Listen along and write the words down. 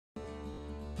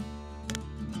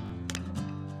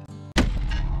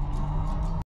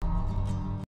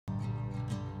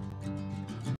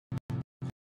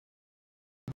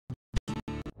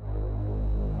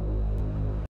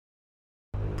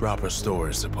Proper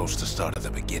story is supposed to start at the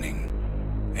beginning.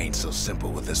 Ain't so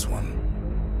simple with this one.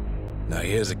 Now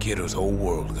here's a kid whose whole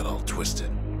world got all twisted,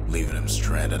 leaving him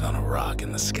stranded on a rock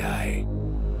in the sky.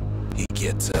 He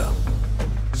gets up,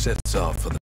 sets off for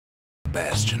the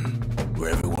Bastion, where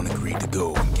everyone agreed to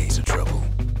go in case of trouble.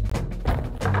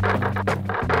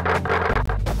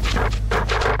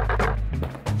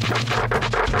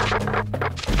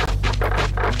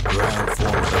 Ground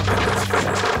forms up under his feet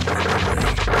as a wind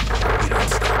rain. He don't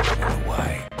stop to wonder why.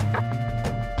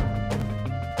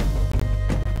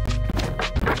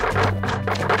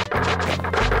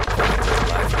 Finds his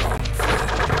lifelong friend,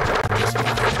 just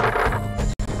lying in the road.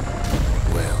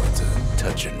 Well, it's a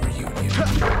touching reunion.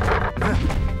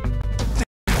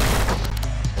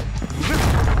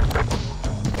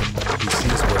 He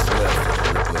sees what's left of the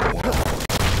Brooklyn world.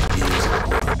 Years of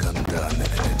work undone in an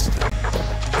instant.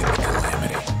 In the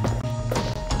calamity.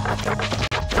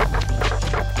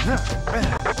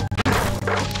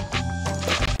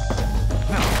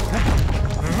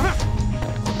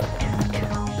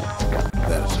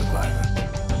 That a survivor.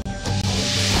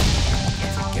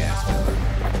 It's a gas filler.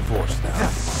 Forced now.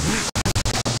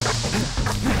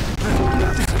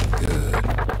 Not so good.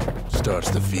 Starts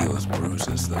to feel his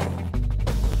bruises though.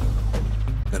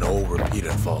 An old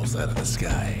repeater falls out of the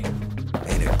sky.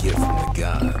 Ain't a gift from the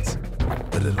gods,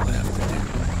 but it'll have to do.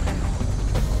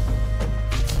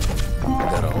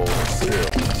 Gotta hold still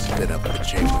and spin up the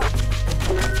chamber.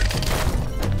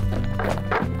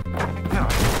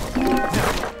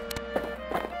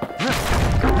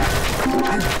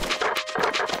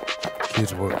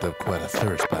 Kid's worked up quite a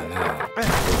thirst by now. For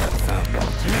that fountain,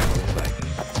 like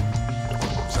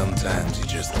sometimes you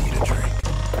just need a drink.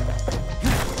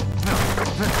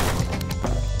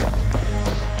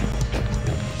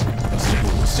 A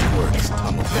school of squirts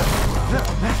tumble down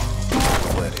around.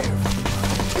 Wet air from the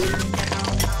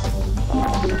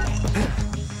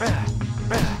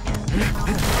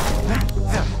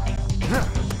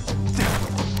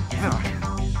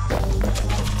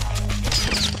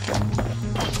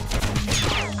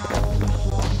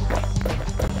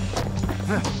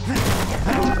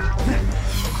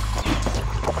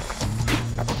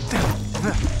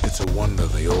It's a wonder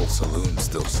the old saloon's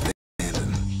still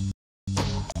standing.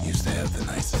 Used to have the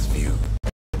nicest view.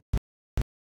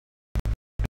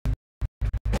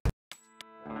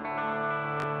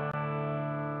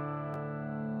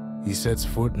 He sets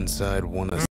foot inside one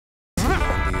of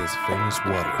India's famous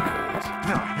watering holes.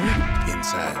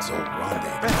 Inside's old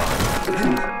rendezvous.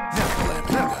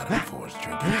 Calamity got him for his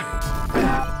drinking days.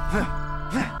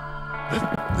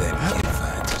 Then Kid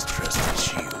finds his trusted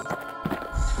shield.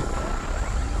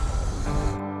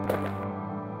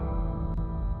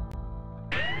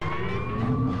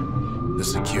 The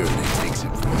security takes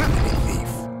him for a mini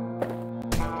thief.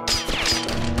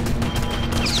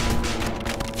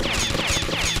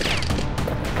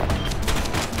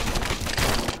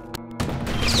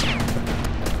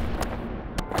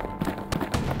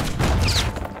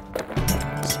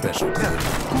 Special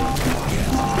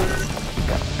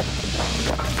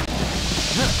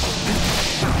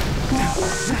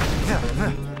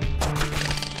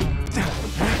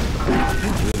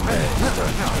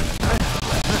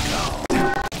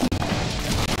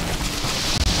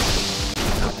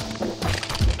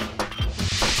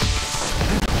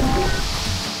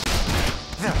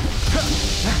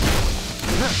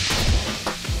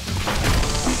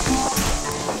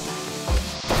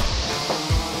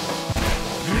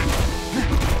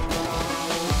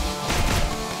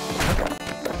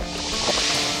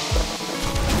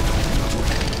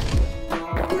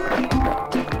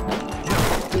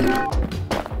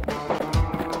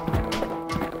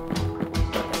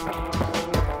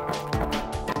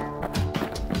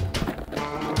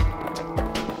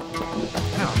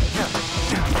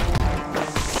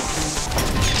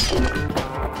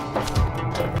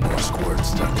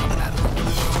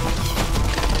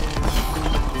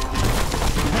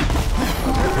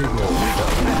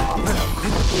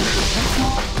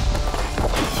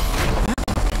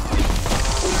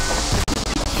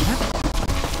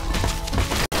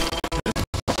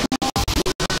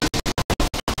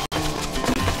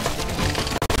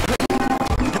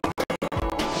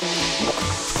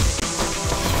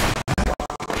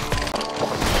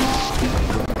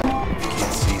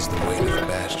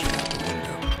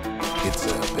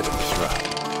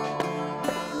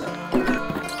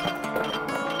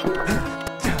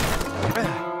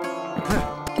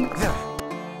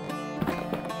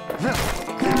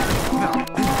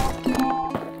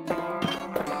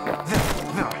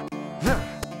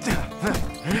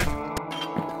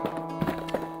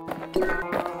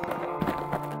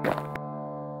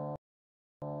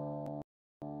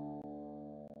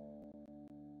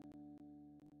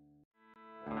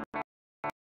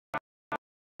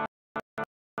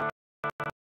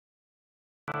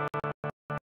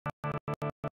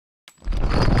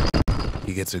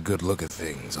He gets a good look at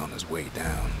things on his way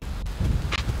down.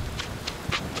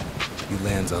 He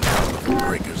lands on top of a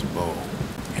breaker's bow,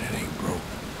 and it ain't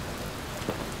broke.